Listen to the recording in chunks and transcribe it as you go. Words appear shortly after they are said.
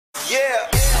Yeah.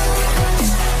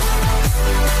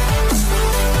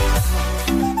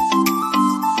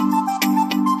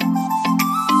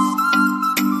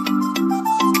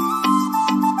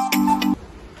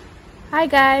 Hi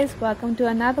guys, welcome to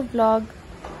another vlog.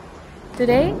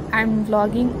 Today I'm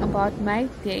vlogging about my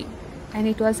day and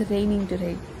it was raining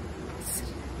today. It's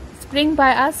spring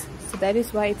by us, so that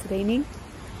is why it's raining,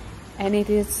 and it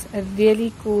is a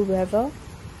really cool weather.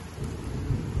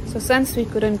 So since we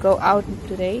couldn't go out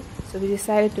today, so we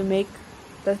decided to make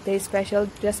the day special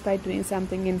just by doing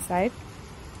something inside.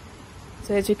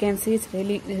 So as you can see, it's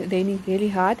really raining really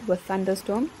hard with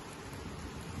thunderstorm.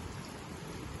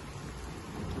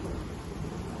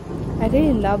 I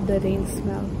really love the rain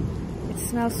smell. It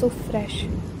smells so fresh,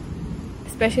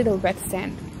 especially the wet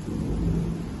sand.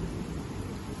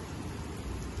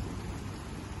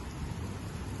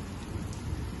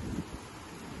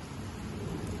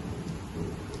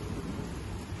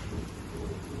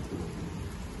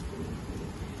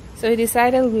 So we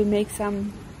decided we'll make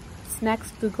some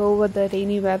snacks to go with the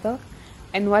rainy weather,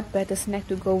 and what better snack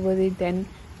to go with it than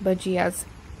bhajiyas,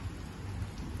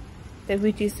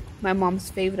 which is my mom's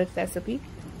favorite recipe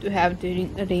to have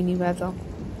during a rainy weather.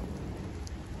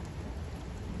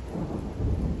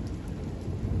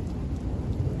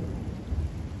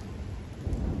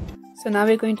 So now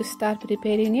we're going to start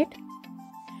preparing it.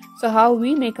 So how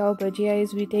we make our bhajia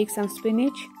is we take some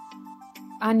spinach,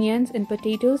 onions and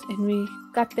potatoes, and we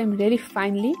cut them really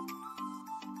finely,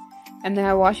 and then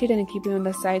I wash it and I keep it on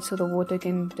the side so the water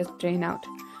can just drain out,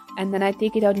 and then I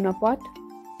take it out in a pot.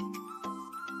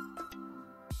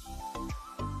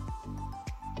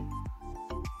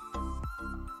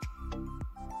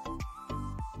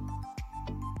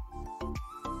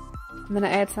 And then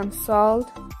I add some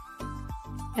salt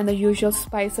and the usual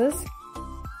spices.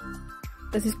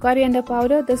 This is coriander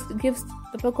powder. This gives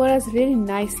the pakoras really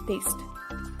nice taste.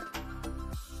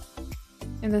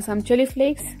 And then some chili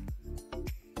flakes.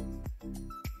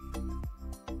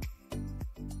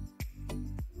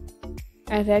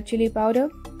 And red chili powder.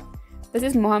 This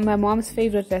is my mom's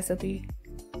favorite recipe.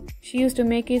 She used to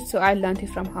make it, so I learned it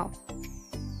from her.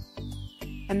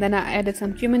 And then I added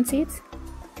some cumin seeds.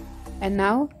 And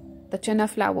now the chana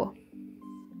flour,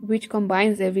 which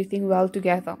combines everything well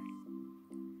together.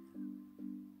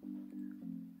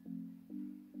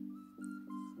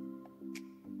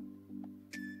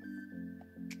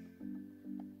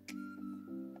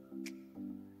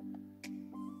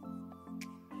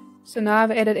 So now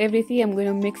I've added everything. I'm going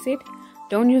to mix it.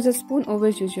 Don't use a spoon,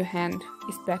 always use your hand.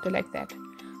 It's better like that.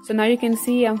 So now you can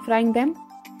see I'm frying them,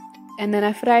 and then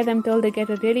I fry them till they get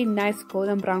a really nice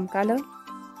golden brown color.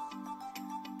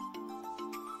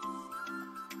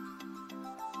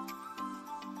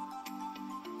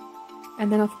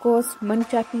 And then of course mung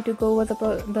chutney to go with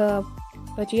the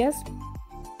bhajiyas,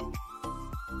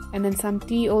 and then some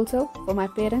tea also for my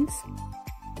parents.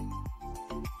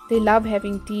 They love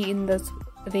having tea in this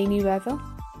rainy weather.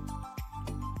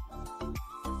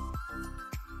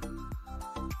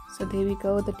 So there we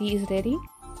go, the tea is ready.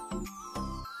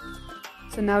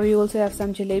 So now we also have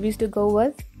some jalebis to go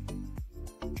with.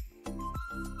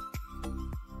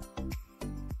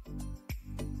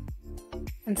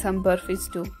 And some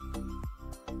burfis too.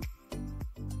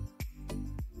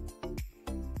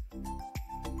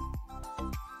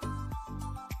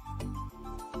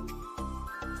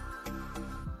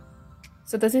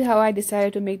 So this is how I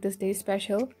decided to make this day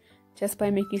special, just by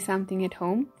making something at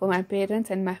home for my parents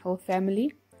and my whole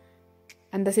family.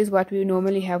 And this is what we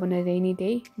normally have on a rainy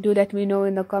day. Do let me know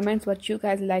in the comments what you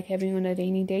guys like having on a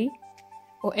rainy day,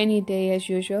 or any day as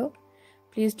usual.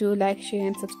 Please do like, share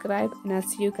and subscribe, and I'll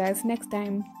see you guys next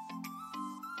time.